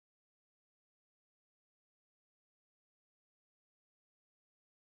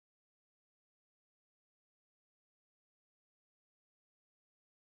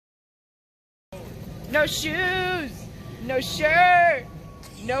No shoes, no shirt,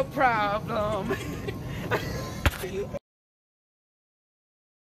 no problem.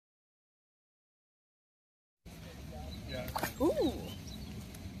 Ooh.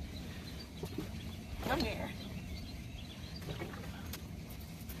 Come here.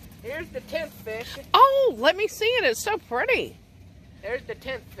 Here's the 10th fish. Oh, let me see it. It's so pretty. There's the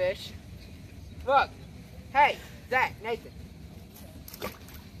 10th fish. Look. Hey, Zach, Nathan.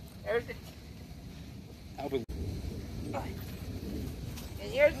 There's the... And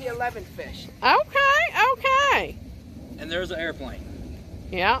here's the 11th fish. Okay, okay. And there's an airplane.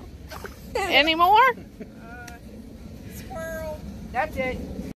 Yeah. Any more? Squirrel. That's it.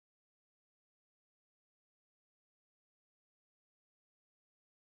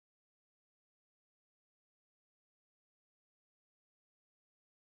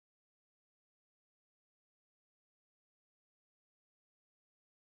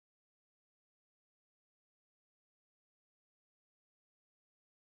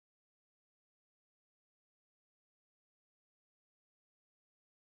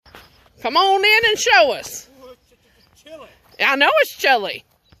 Come on in and show us. Chilly. I know it's chilly.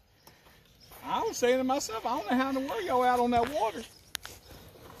 I was saying to myself, I don't know how in the world y'all out on that water.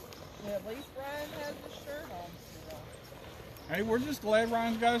 Yeah, at least Ryan has his shirt on still. Hey, we're just glad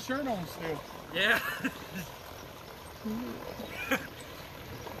Ryan's got his shirt on still. Yeah. You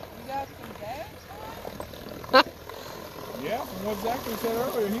got some gas? Yeah, from what Zachary said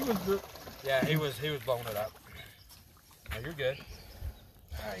earlier, he was... Yeah, he was blowing it up. No, you're good.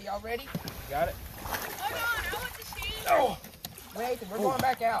 Alright, y'all ready? Got it. Hold on, I want to see. Oh! Nathan, we're going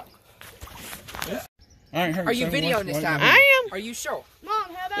back out. All right, Are you videoing this time? I am. Are you sure?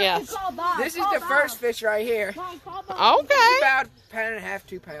 Mom, how about Yes. you call Bob? This is the first fish right here. Mom, call Bob. Okay. It's about a pound and a half,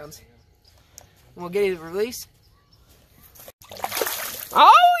 2 pounds. We'll get it released.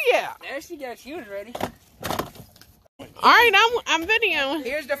 Oh, yeah. There she goes. She was ready. All right, I'm videoing.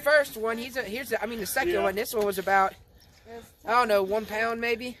 Here's the first one. I mean the second one. This one was about, I don't know, 1 pound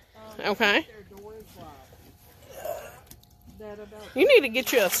maybe. Okay. You need to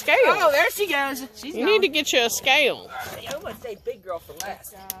get you a scale. Oh, there she goes. She's You need to get you a scale. I'm gonna say big girl for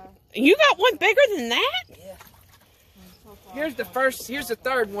last. You got one bigger than that? Yeah. Here's the first. Here's the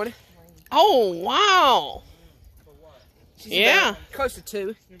third one. Oh, wow. She's Yeah. about close to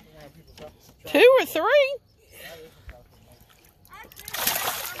 2. 2 or 3?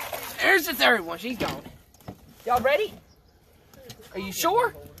 There's the third one. She's gone. Y'all ready? Are you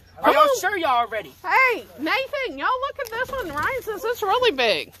sure? Are y'all sure y'all are ready? Hey, Nathan, y'all look at this one. Ryan says it's really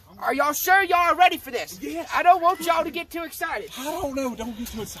big. Are y'all sure y'all are ready for this? Yes. I don't want y'all to get too excited. I don't know. Don't get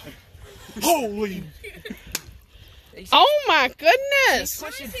too excited. Holy. Oh, my goodness.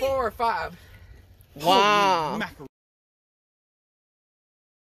 Pushing 4 or 5. Wow. Holy mackerel.